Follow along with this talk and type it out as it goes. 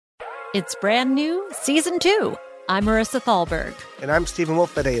It's brand new, Season 2. I'm Marissa Thalberg. And I'm Stephen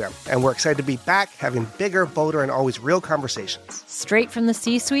Wolf Bedeta, and we're excited to be back having bigger, bolder, and always real conversations. Straight from the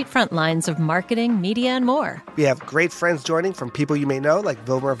C-suite front lines of marketing, media, and more. We have great friends joining from people you may know, like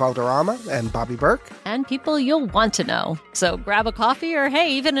Wilmer Valderrama and Bobby Burke. And people you'll want to know. So grab a coffee or,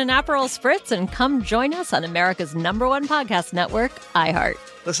 hey, even an Aperol Spritz and come join us on America's #1 podcast network, iHeart.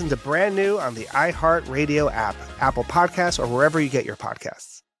 Listen to Brand New on the iHeart Radio app, Apple Podcasts, or wherever you get your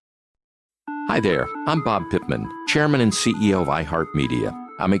podcasts. Hi there, I'm Bob Pittman, Chairman and CEO of iHeartMedia.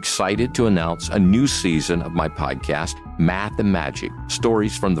 I'm excited to announce a new season of my podcast, Math and Magic,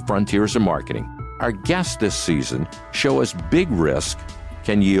 Stories from the Frontiers of Marketing. Our guests this season show us big risk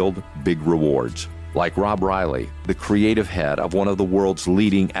can yield big rewards, like Rob Riley, the creative head of one of the world's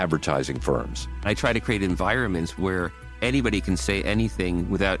leading advertising firms. I try to create environments where anybody can say anything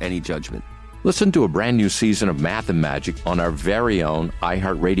without any judgment. Listen to a brand new season of Math and Magic on our very own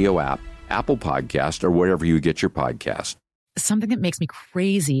iHeartRadio app, Apple Podcast, or wherever you get your podcast. Something that makes me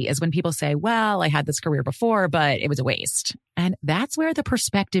crazy is when people say, well, I had this career before, but it was a waste. And that's where the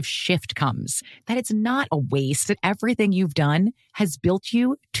perspective shift comes, that it's not a waste, that everything you've done has built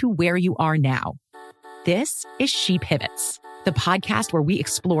you to where you are now. This is She Pivots, the podcast where we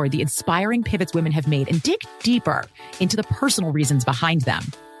explore the inspiring pivots women have made and dig deeper into the personal reasons behind them.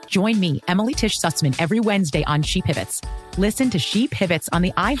 Join me, Emily Tish Sussman, every Wednesday on She Pivots. Listen to She Pivots on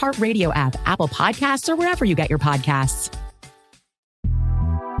the iHeartRadio app, Apple Podcasts, or wherever you get your podcasts.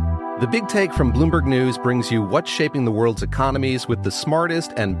 The Big Take from Bloomberg News brings you what's shaping the world's economies with the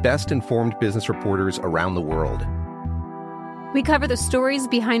smartest and best-informed business reporters around the world. We cover the stories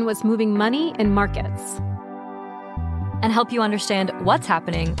behind what's moving money and markets, and help you understand what's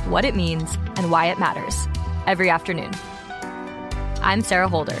happening, what it means, and why it matters every afternoon. I'm Sarah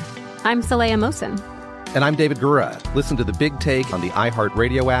Holder. I'm Saleha Mohsin. And I'm David Gura. Listen to The Big Take on the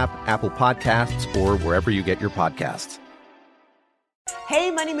iHeartRadio app, Apple Podcasts, or wherever you get your podcasts. Hey,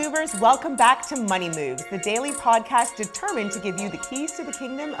 Money Movers. Welcome back to Money Moves, the daily podcast determined to give you the keys to the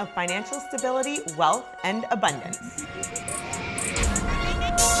kingdom of financial stability, wealth, and abundance.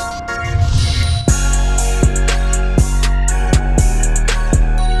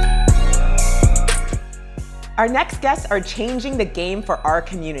 Our next guests are changing the game for our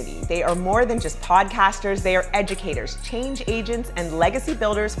community. They are more than just podcasters. They are educators, change agents, and legacy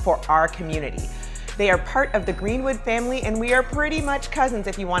builders for our community. They are part of the Greenwood family, and we are pretty much cousins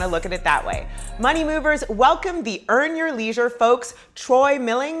if you want to look at it that way. Money Movers, welcome the Earn Your Leisure folks, Troy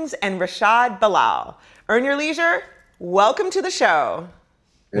Millings and Rashad Bilal. Earn Your Leisure, welcome to the show.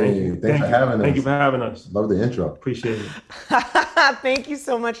 Hey, thanks for having us. Thank you for having us. Love the intro. Appreciate it. Thank you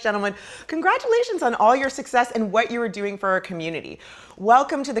so much, gentlemen. Congratulations on all your success and what you are doing for our community.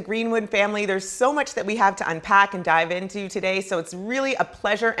 Welcome to the Greenwood family. There's so much that we have to unpack and dive into today, so it's really a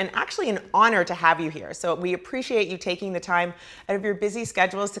pleasure and actually an honor to have you here. So we appreciate you taking the time out of your busy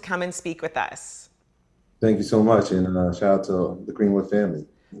schedules to come and speak with us. Thank you so much, and shout out to the Greenwood family.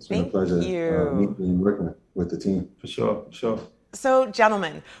 It's been a pleasure meeting and working with the team. For sure. So,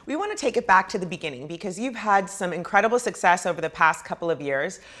 gentlemen, we want to take it back to the beginning because you've had some incredible success over the past couple of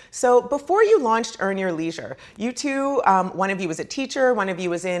years. So before you launched Earn Your Leisure, you two, one of you was a teacher, one of you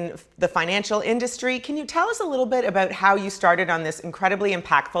was in the financial industry. Can you tell us a little bit about how you started on this incredibly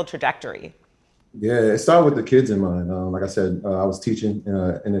impactful trajectory? Yeah, it started with the kids in mind. Like I said, I was teaching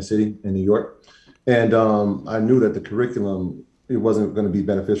in the city in New York, and I knew that the curriculum, it wasn't going to be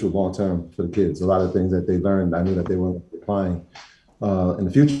beneficial long term for the kids. A lot of things that they learned, I knew that they weren't applying in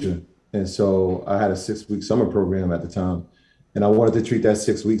the future. And so I had a 6-week summer program at the time, and I wanted to treat that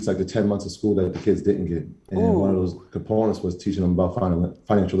 6 weeks like the 10 months of school that the kids didn't get. And one of those components was teaching them about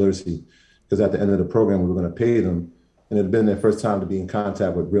financial literacy, because at the end of the program, we were going to pay them, and it had been their first time to be in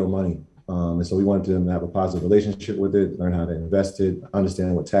contact with real money. And so we wanted them to have a positive relationship with it, learn how to invest it,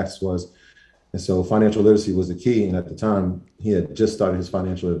 understand what tax was. And so financial literacy was the key. And at the time, he had just started his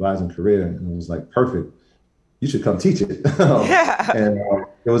financial advising career, and it was like, perfect. You should come teach it. And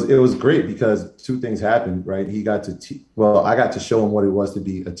it was great because two things happened, right? He got to I got to show him what it was to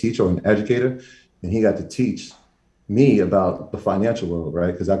be a teacher or an educator, and he got to teach me about the financial world,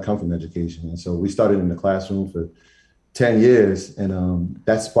 right? Because I come from education. And so we started in the classroom for 10 years, and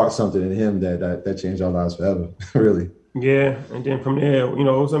that sparked something in him that changed our lives forever, really. Yeah, and then from there, it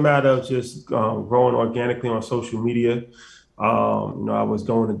was a matter of just growing organically on social media. I was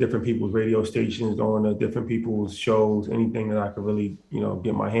going to different people's radio stations, going to different people's shows, anything that I could really,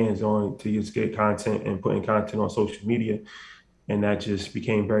 get my hands on to just get content and putting content on social media. And that just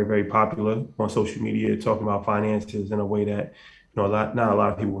became very, very popular on social media, talking about finances in a way that, not a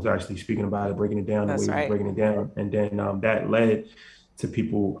lot of people was actually speaking about it, breaking it down the way we were breaking it down. And then that led to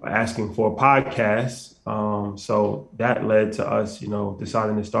people asking for a podcast. So that led to us,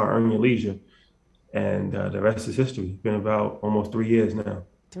 deciding to start Earn Your Leisure. And the rest is history. It's been about almost 3 years now.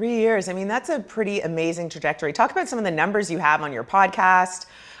 3 years. I mean, that's a pretty amazing trajectory. Talk about some of the numbers you have on your podcast,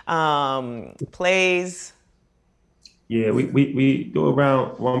 plays. Yeah, we do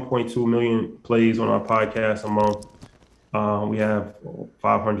around 1.2 million plays on our podcast a month. We have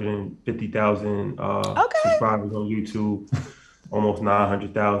 550,000 subscribers on YouTube, almost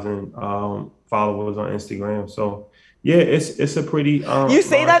 900,000 followers on Instagram. So yeah, it's a pretty. You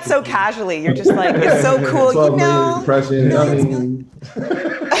say that so casually. You're just like, it's so cool.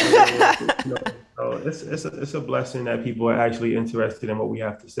 It's a blessing that people are actually interested in what we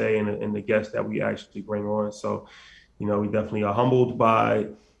have to say and the guests that we actually bring on. So, we definitely are humbled by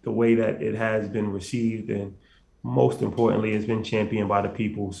the way that it has been received, and most importantly, it's been championed by the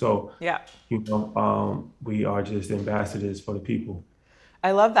people. So, we are just ambassadors for the people. I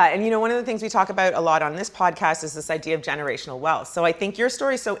love that. And, one of the things we talk about a lot on this podcast is this idea of generational wealth. So I think your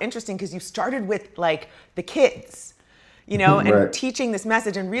story is so interesting because you started with like the kids, and teaching this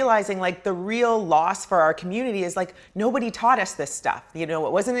message and realizing like the real loss for our community is like nobody taught us this stuff. It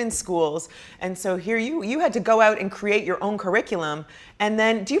wasn't in schools. And so here you had to go out and create your own curriculum. And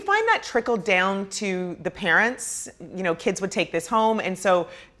then do you find that trickled down to the parents? Kids would take this home. And so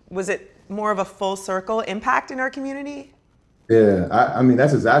was it more of a full circle impact in our community? Yeah, I mean,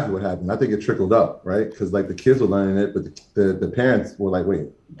 that's exactly what happened. I think it trickled up, right? Because like the kids were learning it, but the parents were like, wait,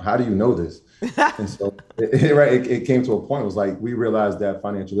 how do you know this? And so it came to a point, it was like, we realized that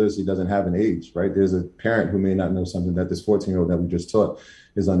financial literacy doesn't have an age, right? There's a parent who may not know something that this 14-year-old that we just taught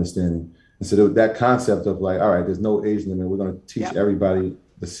is understanding. And so that concept of like, all right, there's no age limit. We're going to teach everybody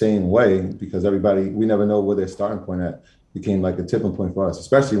the same way because we never know where their starting point at, became like a tipping point for us,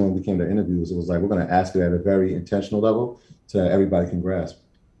 especially when we came to interviews. It was like, we're going to ask it at a very intentional level so that everybody can grasp.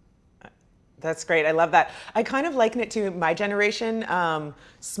 That's great. I love that. I kind of liken it to my generation,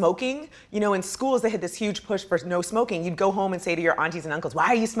 smoking. In schools, they had this huge push for no smoking. You'd go home and say to your aunties and uncles, why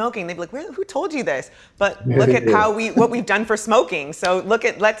are you smoking? They'd be like, who told you this? But look at what we've done for smoking. So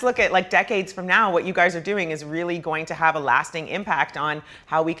let's look at like decades from now, what you guys are doing is really going to have a lasting impact on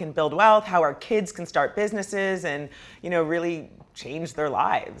how we can build wealth, how our kids can start businesses and, really change their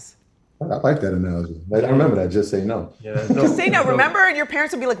lives. I like that analogy. I remember that. Just say no. Yeah, just say no. Remember, and your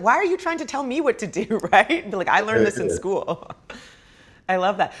parents would be like, why are you trying to tell me what to do, right? Be like, I learned this in school. I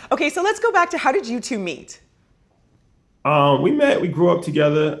love that. Okay, so let's go back to how did you two meet? We grew up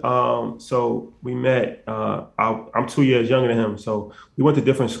together. So we met, I'm 2 years younger than him. So we went to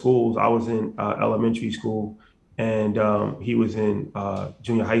different schools. I was in elementary school and he was in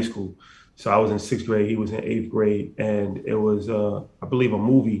junior high school. So I was in 6th grade, he was in 8th grade. And it was, I believe, a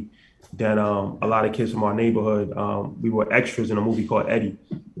movie that a lot of kids from our neighborhood, we were extras in a movie called Eddie,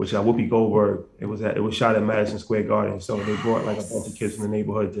 which Whoopi Goldberg, it was shot at Madison Square Garden. So they brought like a bunch of kids from the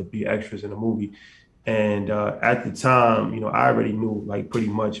neighborhood to be extras in the movie. And at the time, I already knew like pretty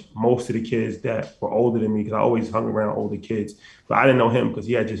much most of the kids that were older than me because I always hung around older kids, but I didn't know him because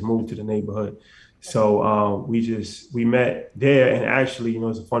he had just moved to the neighborhood. So we met there, and actually,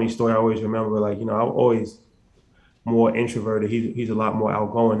 it's a funny story. I always remember, like, I'm always more introverted. He's a lot more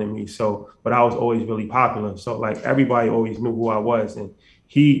outgoing than me. So, but I was always really popular. So like everybody always knew who I was, and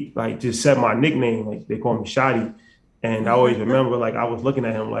he like just said my nickname. Like they call me Shotty, and I always remember like I was looking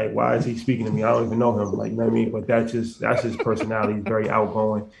at him like, why is he speaking to me? I don't even know him. Like, you know what I mean? But that's his personality. He's very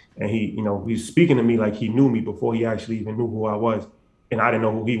outgoing, and he's speaking to me like he knew me before he actually even knew who I was. And I didn't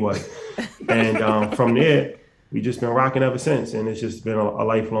know who he was. And from there, we've just been rocking ever since. And it's just been a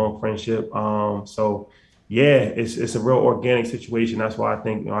lifelong friendship. So yeah, it's a real organic situation. That's why I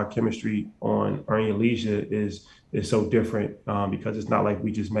think our chemistry on Earn Your Leisure is so different because it's not like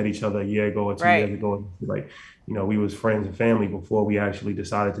we just met each other a year ago or 2 years ago. Like, we was friends and family before we actually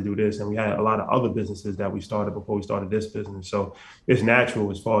decided to do this. And we had a lot of other businesses that we started before we started this business. So it's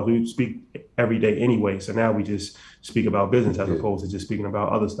natural as far as we speak every day anyway. So now we just speak about business as opposed to just speaking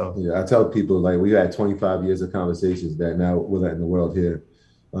about other stuff. Yeah, I tell people like we had 25 years of conversations that now we're letting the world hear.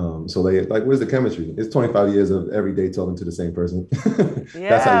 So they like, where's the chemistry? It's 25 years of every day talking to the same person.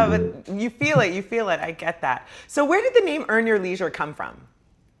 Yeah, but you feel it. I get that. So where did the name Earn Your Leisure come from?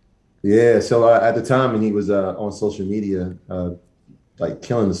 Yeah, so at the time when he was on social media, like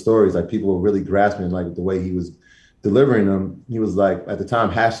killing the stories, like people were really grasping like the way he was delivering them. He was like, at the time,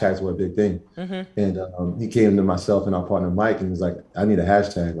 hashtags were a big thing. Mm-hmm. And he came to myself and our partner Mike and he was like, I need a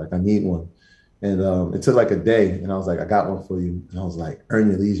hashtag, like I need one. And it took like a day and I was like, I got one for you. And I was like, Earn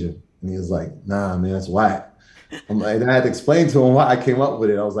Your Leisure. And he was like, nah, man, that's whack. I'm like, and I had to explain to him why I came up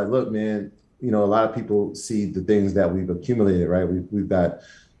with it. I was like, look, man, a lot of people see the things that we've accumulated, right? We've got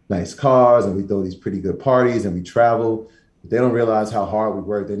nice cars and we throw these pretty good parties and we travel. They don't realize how hard we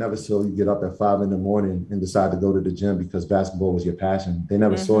work. They never saw you get up at 5 a.m. and decide to go to the gym because basketball was your passion. They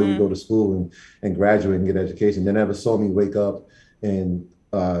never saw you go to school and graduate and get education. They never saw me wake up and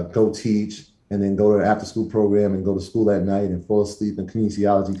go teach and then go to an after school program and go to school at night and fall asleep in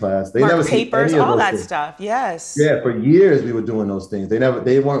kinesiology class. They Mark never papers, see any of all those that things. stuff. Yes. Yeah, for years we were doing those things. They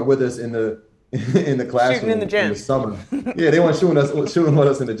weren't with us in the classroom shooting in the gym in the summer. Yeah, they weren't shooting with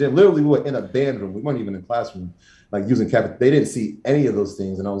us in the gym. Literally, we were in a band room. We weren't even in the classroom, like using They didn't see any of those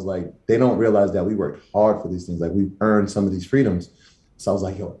things, and I was like, they don't realize that we worked hard for these things. Like we've earned some of these freedoms. So I was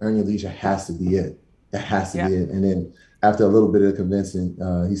like, yo, Earn Your Leisure has to be it. That has to be it. And then after a little bit of convincing,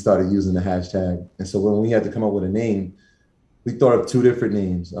 he started using the hashtag. And so when we had to come up with a name, we thought of 2 different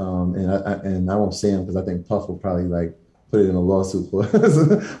names. And I won't say them because I think Puff will probably like put it in a lawsuit for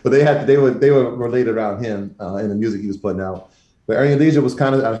us. But they were related around him in the music he was putting out. But Earn Your Leisure was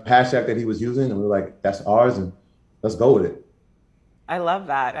kind of a hashtag that he was using, and we were like, that's ours, and let's go with it. I love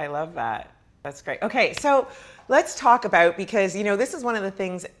that. That's great. Okay, so let's talk about, because this is one of the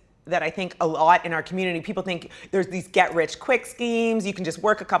things that I think a lot in our community. People think there's these get-rich-quick schemes. You can just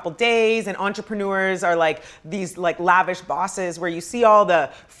work a couple days, and entrepreneurs are like these like lavish bosses where you see all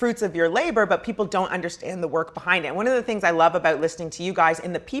the fruits of your labor, but people don't understand the work behind it. One of the things I love about listening to you guys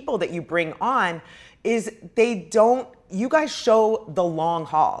and the people that you bring on is you guys show the long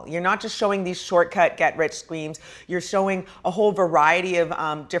haul. You're not just showing these shortcut get-rich schemes. You're showing a whole variety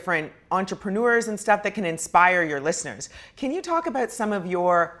of different entrepreneurs and stuff that can inspire your listeners. Can you talk about some of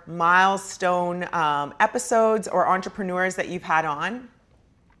your milestone episodes or entrepreneurs that you've had on?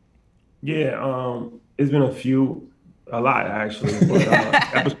 Yeah, it's been a lot actually. But,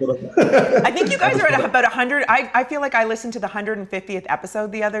 I think you guys are at about 100. I feel like I listened to the 150th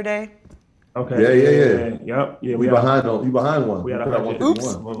episode the other day. Okay. Yeah. You behind one. We had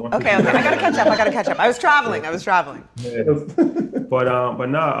Oops. Okay. I gotta catch up. I was traveling. Yeah. But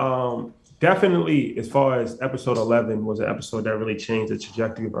no, definitely as far as episode 11 was an episode that really changed the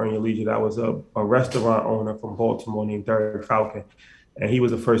trajectory of Earn Your Leisure. That was a restaurant owner from Baltimore named Derek Falcon. And he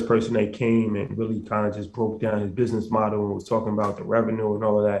was the first person that came and really kind of just broke down his business model and was talking about the revenue and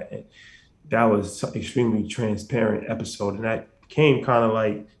all of that. And that was an extremely transparent episode. And that came kind of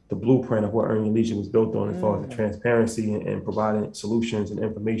like the blueprint of what Earn Your Leisure was built on, as far as the transparency and providing solutions and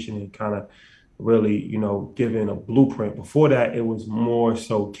information and kind of really, giving a blueprint. Before that, it was more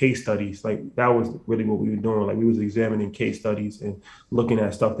so case studies. Like that was really what we were doing. Like we was examining case studies and looking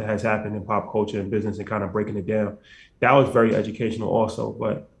at stuff that has happened in pop culture and business and kind of breaking it down. That was very educational also,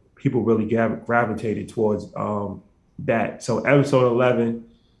 but people really gravitated towards that. So episode 11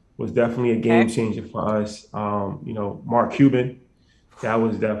 was definitely a game changer for us. Mark Cuban, that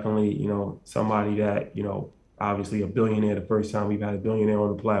was definitely, somebody that, obviously a billionaire, the first time we've had a billionaire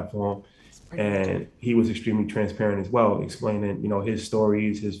on the platform. And he was extremely transparent as well, explaining, his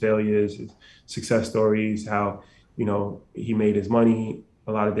stories, his failures, his success stories, how, he made his money,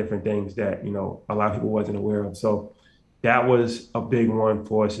 a lot of different things that, a lot of people wasn't aware of. So that was a big one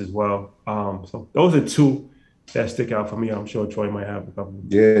for us as well. So those are 2 that stick out for me. I'm sure Troy might have a couple.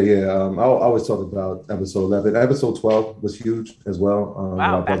 Yeah. I always talk about episode 11. Episode 12 was huge as well.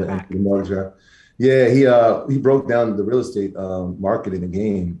 Wow, the mortgage draft. Yeah, he broke down the real estate market in the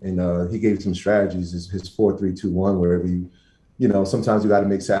game, and he gave some strategies. His 4-3-2-1, wherever sometimes you got to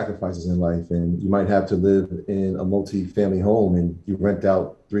make sacrifices in life, and you might have to live in a multi-family home, and you rent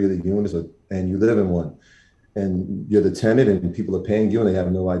out 3 of the units, and you live in one. And you're the tenant and people are paying you and they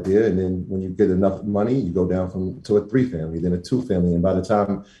have no idea. And then when you get enough money, you go down to a 3-family, then a 2-family. And by the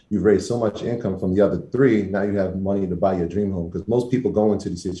time you've raised so much income from the other 3, now you have money to buy your dream home. Because most people go into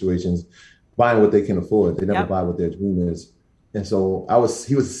these situations buying what they can afford. They never buy what their dream is. And so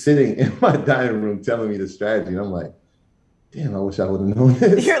he was sitting in my dining room telling me the strategy. And I'm like, damn, I wish I would have known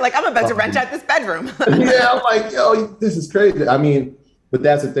this. You're like, I'm about to rent out this bedroom. Yeah, I'm like, yo, this is crazy. I mean, but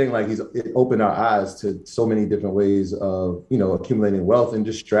that's the thing, like it opened our eyes to so many different ways of, accumulating wealth and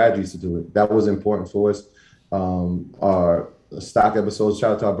just strategies to do it. That was important for us. Our stock episodes,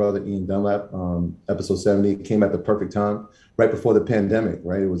 shout out to our brother, Ian Dunlap, episode 70 came at the perfect time, right before the pandemic,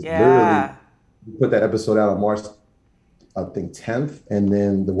 right? It was literally, we put that episode out on March, I think 10th, and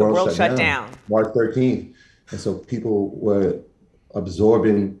then the world shut down March 13th. And so people were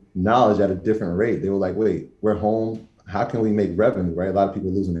absorbing knowledge at a different rate. They were like, wait, we're home. How can we make revenue, right? A lot of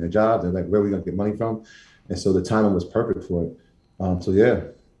people losing their jobs. They're like, where are we going to get money from? And so the timing was perfect for it.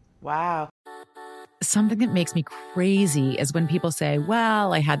 Wow. Something that makes me crazy is when people say,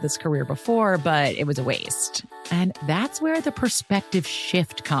 well, I had this career before, but it was a waste. And that's where the perspective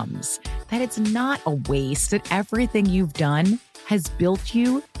shift comes. that it's not a waste, that everything you've done has built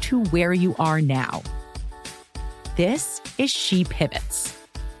you to where you are now. This is She Pivots,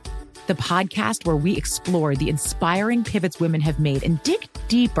 the podcast where we explore the inspiring pivots women have made and dig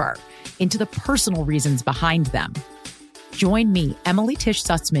deeper into the personal reasons behind them. Join me, Emily Tish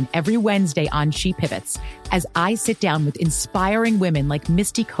Sussman, every Wednesday on She Pivots as I sit down with inspiring women like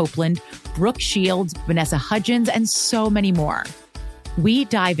Misty Copeland, Brooke Shields, Vanessa Hudgens, and so many more. We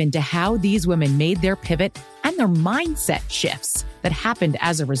dive into how these women made their pivot and their mindset shifts that happened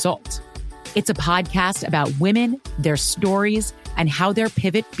as a result. It's a podcast about women, their stories, and how their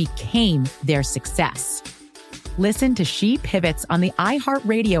pivot became their success. Listen to She Pivots on the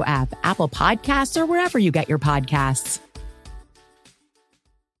iHeartRadio app, Apple Podcasts, or wherever you get your podcasts.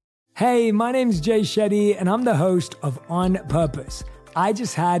 Hey, my name's Jay Shetty, and I'm the host of On Purpose. I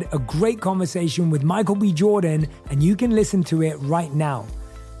just had a great conversation with Michael B. Jordan, and you can listen to it right now.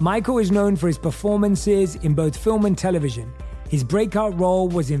 Michael is known for his performances in both film and television. His breakout role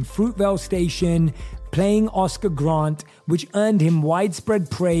was in Fruitvale Station, playing Oscar Grant, which earned him widespread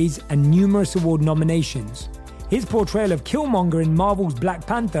praise and numerous award nominations. His portrayal of Killmonger in Marvel's Black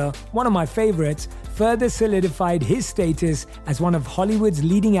Panther, one of my favorites, further solidified his status as one of Hollywood's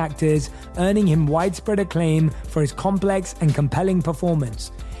leading actors, earning him widespread acclaim for his complex and compelling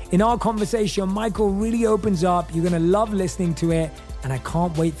performance. In our conversation, Michael really opens up. You're going to love listening to it, and I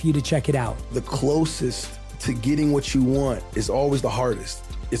can't wait for you to check it out. The closest to getting what you want is always the hardest.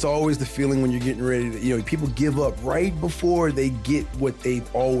 It's always the feeling when you're getting ready to, people give up right before they get what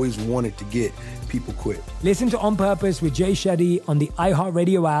they've always wanted to get. People quit. Listen to On Purpose with Jay Shetty on the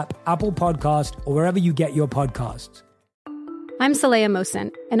iHeartRadio app, Apple Podcast, or wherever you get your podcasts. I'm Saleha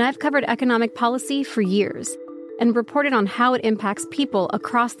Mohsen, and I've covered economic policy for years and reported on how it impacts people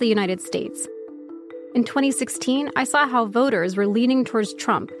across the United States. In 2016, I saw how voters were leaning towards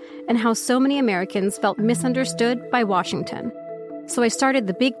Trump and how so many Americans felt misunderstood by Washington. So I started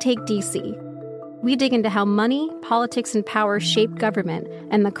the Big Take DC. We dig into how money, politics, and power shape government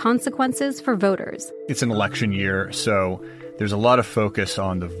and the consequences for voters. It's an election year, so there's a lot of focus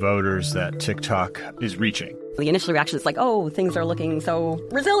on the voters that TikTok is reaching. The initial reaction is like, oh, things are looking so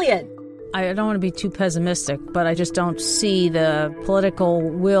resilient. I don't want to be too pessimistic, but I just don't see the political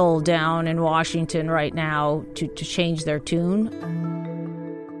will down in Washington right now to change their tune.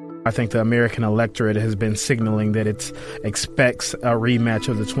 I think the American electorate has been signaling that it expects a rematch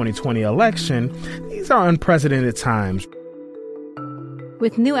of the 2020 election. These are unprecedented times.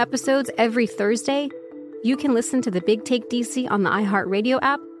 With new episodes every Thursday, you can listen to the Big Take DC on the iHeartRadio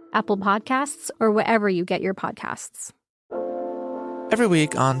app, Apple Podcasts, or wherever you get your podcasts. Every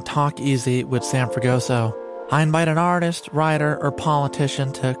week on Talk Easy with Sam Fragoso, I invite an artist, writer, or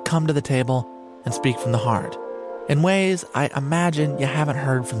politician to come to the table and speak from the heart in ways I imagine you haven't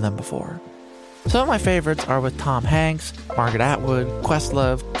heard from them before. Some of my favorites are with Tom Hanks, Margaret Atwood,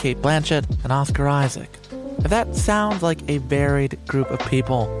 Questlove, Cate Blanchett, and Oscar Isaac. If that sounds like a varied group of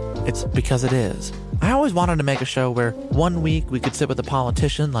people, it's because it is. I always wanted to make a show where one week we could sit with a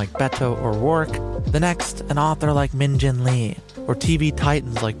politician like Beto O'Rourke, the next an author like Min Jin Lee, or TV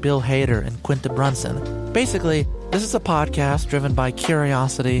titans like Bill Hader and Quinta Brunson. Basically, this is a podcast driven by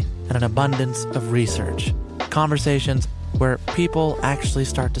curiosity and an abundance of research. Conversations where people actually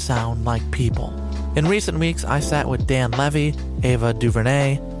start to sound like people. In recent weeks, I sat with Dan Levy, Ava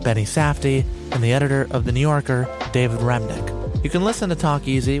DuVernay, Benny Safdie, and the editor of The New Yorker, David Remnick. You can listen to Talk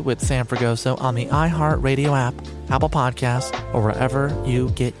Easy with Sam Fragoso on the iHeartRadio app, Apple Podcasts, or wherever you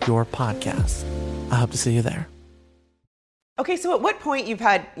get your podcasts. I hope to see you there. Okay, so at what point you've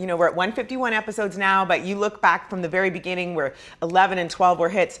had, we're at 151 episodes now, but you look back from the very beginning where 11 and 12 were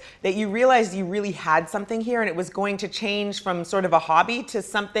hits, that you realized you really had something here and it was going to change from sort of a hobby to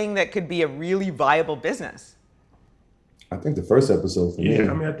something that could be a really viable business? I think the first episode for me.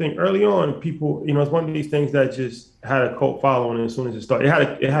 Yeah, I think early on, people, it's one of these things that just had a cult following as soon as it started.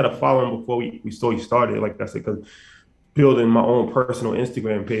 It had a following before we started, like I said, because building my own personal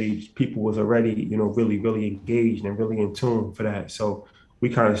Instagram page, people was already, really, really engaged and really in tune for that. So we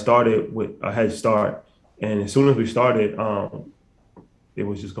kind of started with a head start. And as soon as we started, it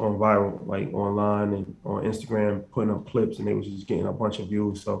was just going viral, like online and on Instagram, putting up clips, and it was just getting a bunch of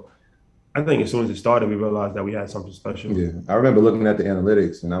views. So I think as soon as it started, we realized that we had something special. Yeah, I remember looking at the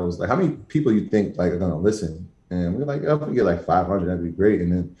analytics, and I was like, how many people you think are going to listen? And we were like, if we get like 500, that'd be great. And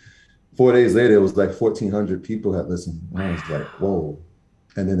then 4 days later, it was like 1,400 people had listened. And I was like, whoa.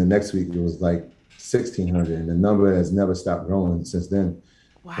 And then the next week, it was like 1,600. And the number has never stopped growing since then.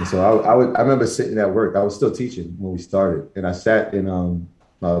 Wow. And so I remember sitting at work. I was still teaching when we started. And I sat in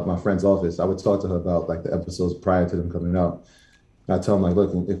my friend's office. I would talk to her about like the episodes prior to them coming out. I tell them, like,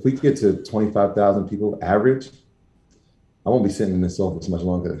 look, if we get to 25,000 people average, I won't be sitting in this office much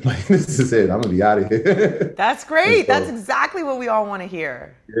longer. Like, this is it. I'm gonna be out of here. That's great. So, that's exactly what we all want to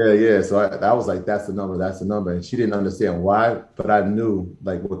hear. Yeah. So I was like, that's the number. And she didn't understand why, but I knew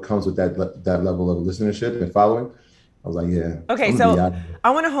like what comes with that level of listenership and following. I was like, yeah. Okay, so I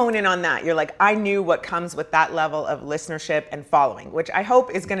want to hone in on that. You're like, I knew what comes with that level of listenership and following, which I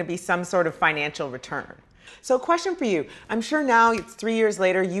hope is going to be some sort of financial return. So question for you. I'm sure now it's 3 years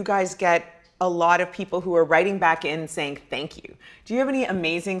later, you guys get a lot of people who are writing back in saying thank you. Do you have any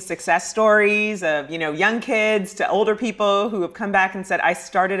amazing success stories of, young kids to older people who have come back and said, I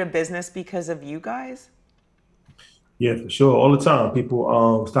started a business because of you guys? Yeah, for sure. All the time.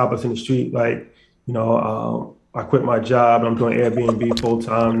 People stop us in the street like, I quit my job and I'm doing Airbnb full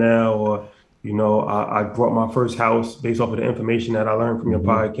time now, or, I bought my first house based off of the information that I learned from your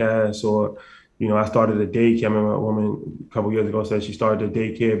podcast, or, I started a daycare. I remember a woman a couple of years ago said she started a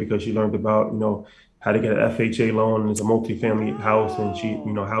daycare because she learned about, how to get an FHA loan, and it's a multifamily house, and she,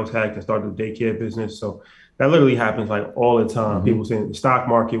 house hacked and started a daycare business. So that literally happens like all the time. People saying the stock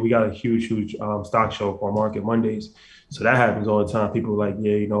market, we got a huge stock show for Market Mondays. So that happens all the time. People like,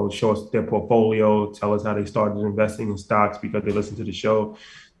 show us their portfolio, tell us how they started investing in stocks because they listened to the show,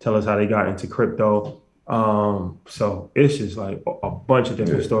 tell us how they got into crypto. So it's just like a bunch of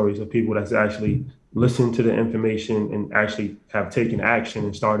different stories of people that's actually listened to the information and actually have taken action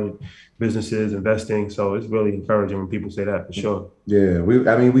and started businesses, investing. So it's really encouraging when people say that, for sure. Yeah, we've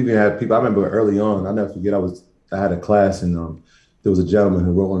even had people. I remember early on, I'll never forget, I had a class and there was a gentleman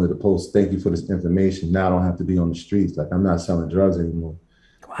who wrote under the post, "Thank you for this information. Now I don't have to be on the streets. Like, I'm not selling drugs anymore.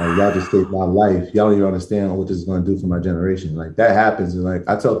 Wow. Like, y'all just saved my life. Y'all don't even understand what this is going to do for my generation." Like, that happens. And like,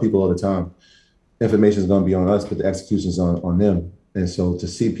 I tell people all the time, information is going to be on us, but the execution is on them. And so to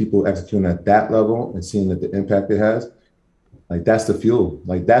see people executing at that level and seeing that the impact it has, like, that's the fuel.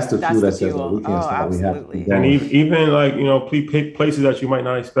 Like, that's the fuel that says, we can't stop. We have to be going. And even like, places that you might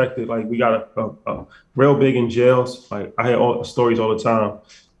not expect it. Like, we got a real big in jails. Like, I hear stories all the time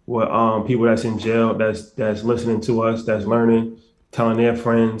where people that's in jail, that's listening to us, that's learning, telling their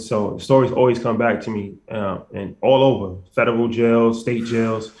friends. So stories always come back to me, and all over federal jails, state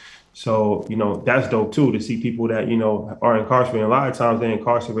jails. So, that's dope too, to see people that, are incarcerated. A lot of times they're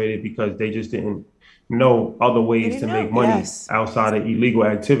incarcerated because they just didn't know other ways to make money outside of illegal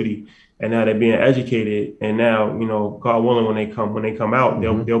activity. And now they're being educated. And now, God willing, when they come out,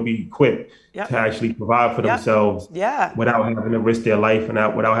 they'll be equipped to actually provide for themselves without having to risk their life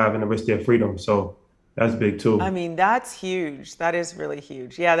and without having to risk their freedom. So that's big too. I mean, that's huge. That is really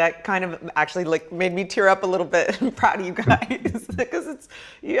huge. Yeah, that kind of actually made me tear up a little bit. I'm proud of you guys because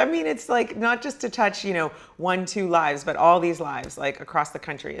it's like not just to touch, 1-2 lives, but all these lives like across the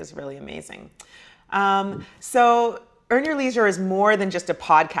country is really amazing. So Earn Your Leisure is more than just a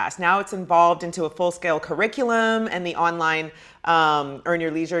podcast. Now it's involved into a full-scale curriculum and the online Earn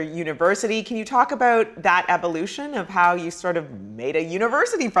Your Leisure University. Can you talk about that evolution of how you sort of made a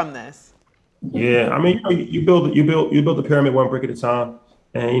university from this? Yeah, I mean, you build the pyramid one brick at a time,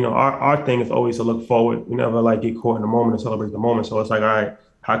 and our thing is always to look forward. We never get caught in the moment and celebrate the moment. So it's like, all right,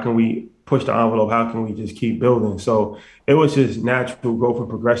 how can we push the envelope? How can we just keep building? So it was just natural growth and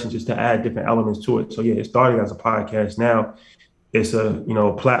progression, just to add different elements to it. So yeah, it started as a podcast. Now it's a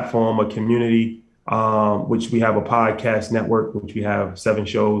platform, a community, which we have a podcast network, which we have 7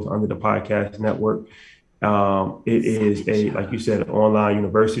 shows under the podcast network. It is like you said, an online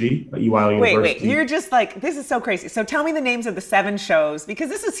university, EYL University. Wait, you're just like, this is so crazy. So tell me the names of the 7 shows, because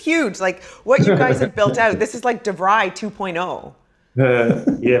this is huge. Like what you guys have built out, this is like DeVry 2.0.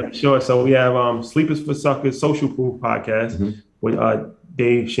 Yeah, sure. So we have Sleepers for Suckers Social Proof podcast with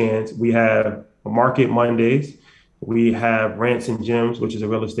Dave Shands. We have Market Mondays. We have Rants and Gems, which is a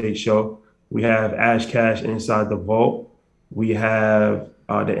real estate show. We have Ash Cash Inside the Vault. We have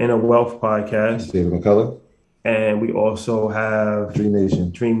the Inner Wealth podcast. David McCullough. And we also have Dream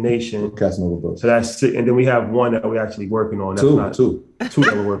Nation. Casanova Books. So that's 6. And then we have one that we're actually working on. That's two that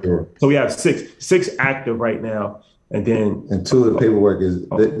we're working on. So we have six active right now. And 2 of the paperwork is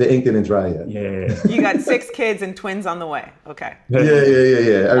the ink didn't dry yet. Yeah. You got 6 kids and twins on the way. Okay.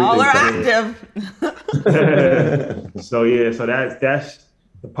 Yeah. All are active. So that's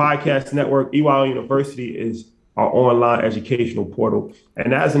the podcast network. EYL University is our online educational portal.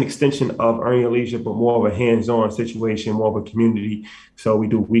 And that's an extension of Earn Your Leisure, but more of a hands-on situation, more of a community. So we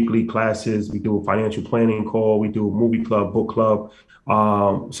do weekly classes, we do a financial planning call, we do a movie club, book club.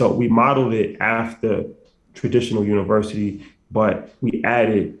 So we modeled it after traditional university, but we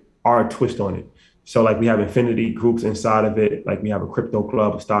added our twist on it. So like we have infinity groups inside of it. Like we have a crypto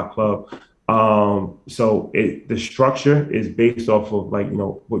club, a stock club. So the structure is based off of like,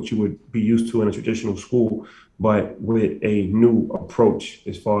 what you would be used to in a traditional school, but with a new approach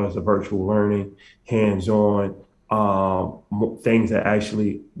as far as the virtual learning, hands-on, things that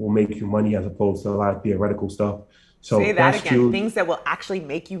actually will make you money as opposed to a lot of theoretical stuff. So say that again, huge. Things that will actually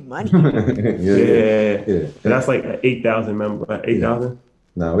make you money. Yeah. And that's like 8,000 members, 8,000?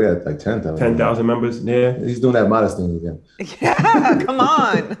 No, we had like 10,000. 10,000 members, yeah. He's doing that modest thing again. Yeah, come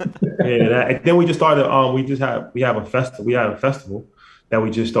on. And then we just started, we had a festival that we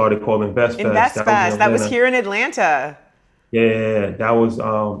just started called Invest Fest. That was here in Atlanta. Yeah, that was, that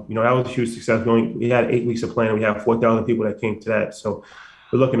was a huge success. We had 8 weeks of planning. We had 4,000 people that came to that. So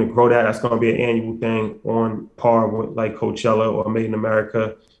we're looking to grow that. That's going to be an annual thing on par with like Coachella or Made in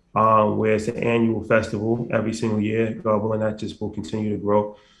America, where it's an annual festival every single year. God willing, that just will continue to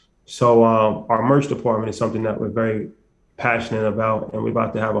grow. So our merch department is something that we're very passionate about, and we're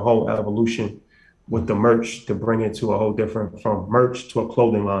about to have a whole evolution with the merch to bring it to a whole different, from merch to a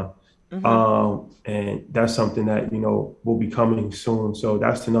clothing line. Mm-hmm. And that's something that, will be coming soon. So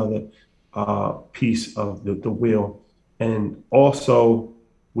that's another piece of the wheel. And also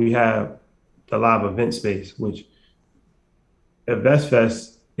we have the live event space, which Invest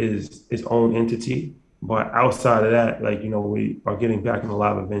Fest is its own entity. But outside of that, we are getting back in the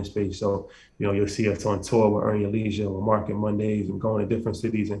live event space. So, you'll see us on tour with Earn Your Leisure or Market Mondays and going to different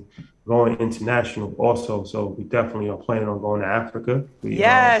cities and going international also. So we definitely are planning on going to Africa.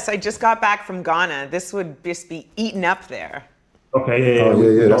 Yes, I just got back from Ghana. This would just be eaten up there. Okay,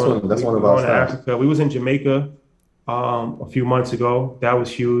 yeah. That's one of our stops. Africa. We was in Jamaica a few months ago. That was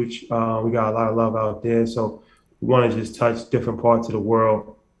huge. We got a lot of love out there. So we want to just touch different parts of the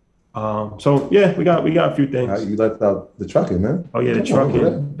world. We got a few things. You left out the trucking, man. Oh yeah, the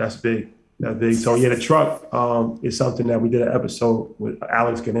trucking. That's big. That's big. So yeah, the truck is something that we did an episode with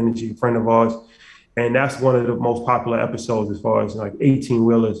Alex Good Energy, a friend of ours, and that's one of the most popular episodes as far as like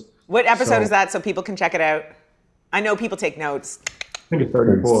 18-wheelers. What episode is that, so people can check it out? I know people take notes. I think it's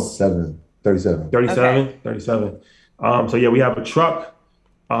 34. 37. 37. So yeah, we have a truck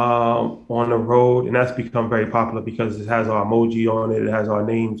on the road, and that's become very popular because it has our emoji on it. It has our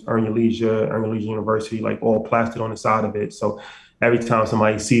names, Earn Your Leisure University, like all plastered on the side of it. So every time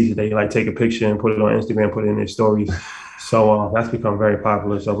somebody sees it, they like take a picture and put it on Instagram, put it in their stories. So that's become very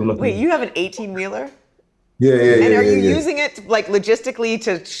popular. So we're looking. Wait, you have an 18-wheeler? Yeah. And are you using it like logistically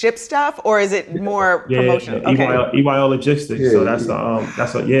to ship stuff, or is it more promotional? Okay. EYL Logistics. Yeah, so that's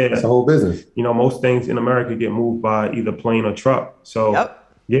the whole business. Most things in America get moved by either plane or truck. So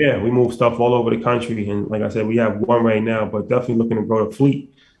we move stuff all over the country, and like I said, we have one right now, but definitely looking to grow the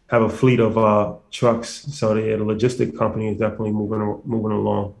fleet. Have a fleet of trucks. So the logistic company is definitely moving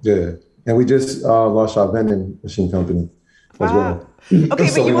along. Yeah, and we just launched our vending machine company as well. Okay,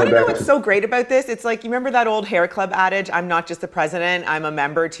 but you want to know what's so great about this? It's like, you remember that old hair club adage, I'm not just the president, I'm a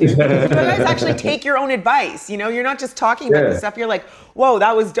member too? You guys actually take your own advice. You're not just talking about this stuff. You're like, whoa,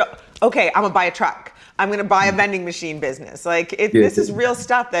 that was dope. Okay, I'm going to buy a truck. I'm going to buy a vending machine business. This is real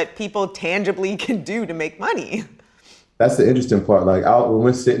stuff that people tangibly can do to make money. That's the interesting part. When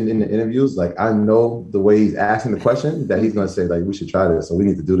we're sitting in the interviews, I know the way he's asking the question that he's going to say, we should try this, or we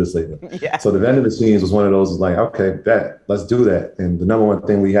need to do this later. Yeah. So the vending machines was one of those, okay, let's do that. And the number one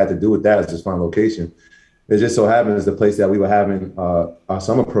thing we had to do with that is just find location. It just so happens the place that we were having our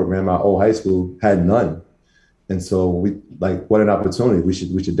summer program, our old high school, had none. And so we what an opportunity. We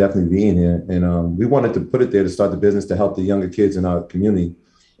should definitely be in here. And we wanted to put it there to start the business to help the younger kids in our community.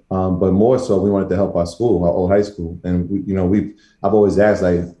 But more so, we wanted to help our school, our old high school. And I've always asked,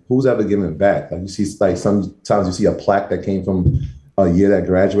 who's ever given back? You see, sometimes you see a plaque that came from a year that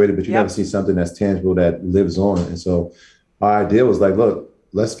graduated, but you never see something that's tangible that lives on. And so our idea was look,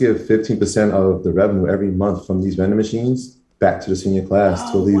 let's give 15% of the revenue every month from these vending machines back to the senior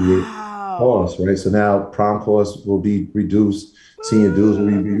class to alleviate costs, right? So now prom costs will be reduced, senior dues will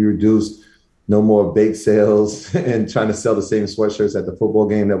be reduced. No more bake sales and trying to sell the same sweatshirts at the football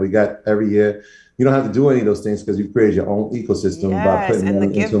game that we got every year. You don't have to do any of those things because you've created your own ecosystem by putting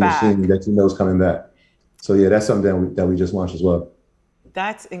money into a machine that you know is coming back. So yeah, that's something that we just launched as well.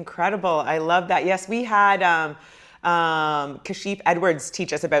 That's incredible. I love that. Yes, we had Kashif Edwards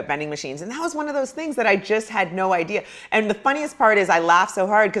teach us about vending machines. And that was one of those things that I just had no idea. And the funniest part is I laugh so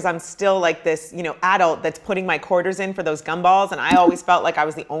hard because I'm still this, adult that's putting my quarters in for those gumballs. And I always felt like I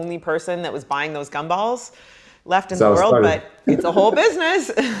was the only person that was buying those gumballs left in the world, but it's a whole business.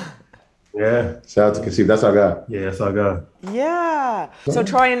 Yeah. Shout out to Kasif. That's our guy. Yeah, that's our guy. Yeah. So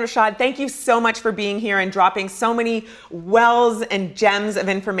Troy and Rashad, thank you so much for being here and dropping so many wells and gems of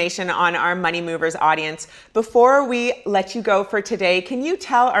information on our Money Movers audience. Before we let you go for today, can you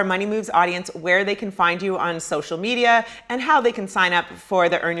tell our Money Moves audience where they can find you on social media and how they can sign up for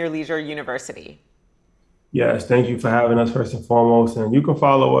the Earn Your Leisure University? Yes, thank you for having us first and foremost. And you can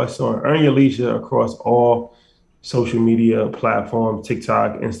follow us on Earn Your Leisure across all social media platforms,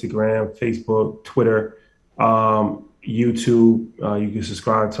 TikTok, Instagram, Facebook, Twitter, YouTube. You can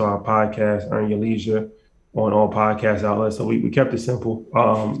subscribe to our podcast, Earn Your Leisure, on all podcast outlets. So we kept it simple.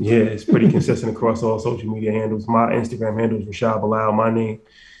 It's pretty consistent across all social media handles. My Instagram handle is Rashad Bilal, my name,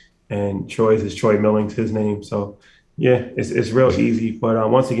 and Troy's is Troy Millings, his name. So yeah, it's real easy. But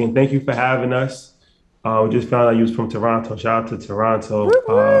once again, thank you for having us. We just found out you was from Toronto. Shout out to Toronto.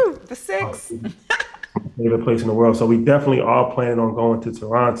 The Six. Favorite place in the world. So we definitely are planning on going to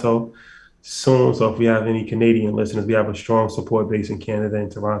Toronto soon. So if we have any Canadian listeners, we have a strong support base in Canada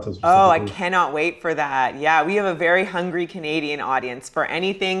and Toronto. Oh, I cannot wait for that. Yeah, we have a very hungry Canadian audience for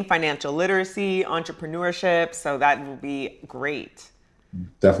anything financial literacy, entrepreneurship. So that will be great.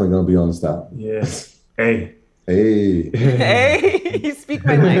 Definitely going to be on the stop. Yes. Hey. Hey, you speak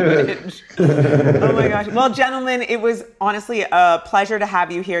my language. Oh my gosh. Well, gentlemen, it was honestly a pleasure to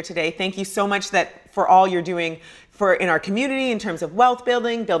have you here today. Thank you so much for all you're doing in our community in terms of wealth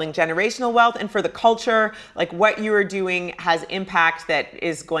building generational wealth, and for the culture. Like, what you are doing has impact that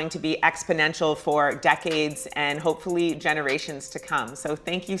is going to be exponential for decades and hopefully generations to come. So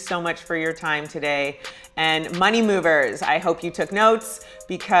thank you so much for your time today. And Money Movers, I hope you took notes,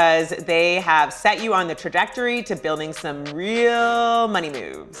 because they have set you on the trajectory to building some real money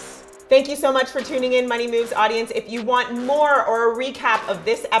moves. Thank you so much for tuning in, Money Moves audience. If you want more or a recap of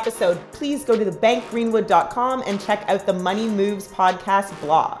this episode, please go to thebankgreenwood.com and check out the Money Moves podcast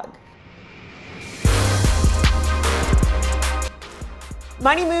blog.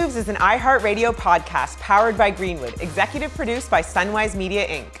 Money Moves is an iHeartRadio podcast powered by Greenwood, executive produced by Sunwise Media,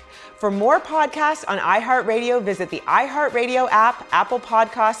 Inc. For more podcasts on iHeartRadio, visit the iHeartRadio app, Apple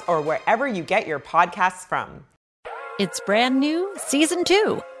Podcasts, or wherever you get your podcasts from. It's brand new, Season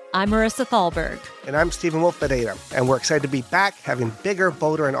 2. I'm Marissa Thalberg. And I'm Stephen Wolf Pereira. And we're excited to be back having bigger,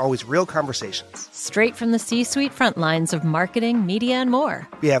 bolder, and always real conversations. Straight from the C-suite front lines of marketing, media, and more.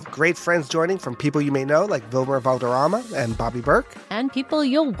 We have great friends joining, from people you may know, like Vilmer Valderrama and Bobby Burke. And people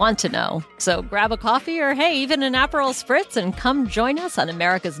you'll want to know. So grab a coffee or, hey, even an Aperol Spritz and come join us on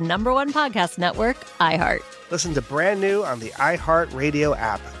America's #1 podcast network, iHeart. Listen to Brand New on the iHeart Radio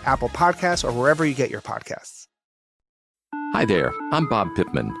app, Apple Podcasts, or wherever you get your podcasts. Hi there, I'm Bob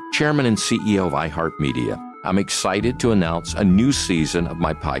Pittman, Chairman and CEO of iHeartMedia. I'm excited to announce a new season of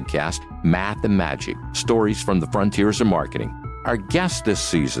my podcast, Math and Magic, Stories from the Frontiers of Marketing. Our guests this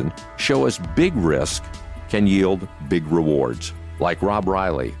season show us big risk can yield big rewards, like Rob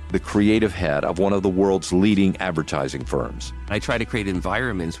Riley, the creative head of one of the world's leading advertising firms. I try to create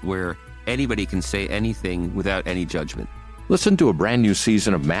environments where anybody can say anything without any judgment. Listen to a brand new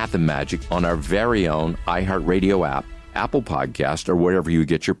season of Math and Magic on our very own iHeartRadio app, Apple Podcast, or wherever you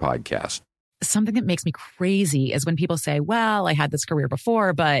get your podcast. Something that makes me crazy is when people say, well, I had this career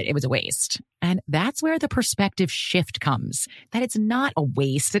before, but it was a waste. And that's where the perspective shift comes, that it's not a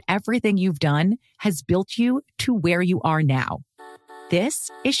waste, that everything you've done has built you to where you are now. This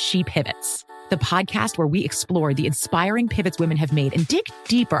is She Pivots, the podcast where we explore the inspiring pivots women have made and dig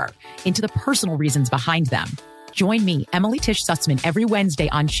deeper into the personal reasons behind them. Join me, Emily Tish Sussman, every Wednesday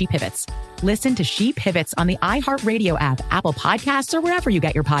on She Pivots. Listen to She Pivots on the iHeartRadio app, Apple Podcasts, or wherever you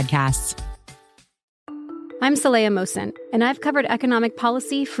get your podcasts. I'm Saleha Mohsin, and I've covered economic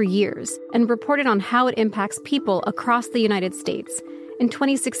policy for years and reported on how it impacts people across the United States. In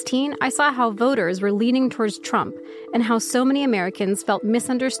 2016, I saw how voters were leaning towards Trump and how so many Americans felt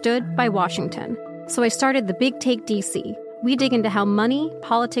misunderstood by Washington. So I started The Big Take DC. We dig into how money,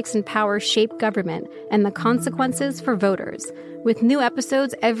 politics, and power shape government and the consequences for voters. With new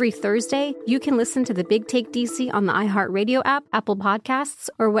episodes every Thursday, you can listen to The Big Take DC on the iHeartRadio app, Apple Podcasts,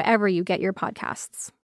 or wherever you get your podcasts.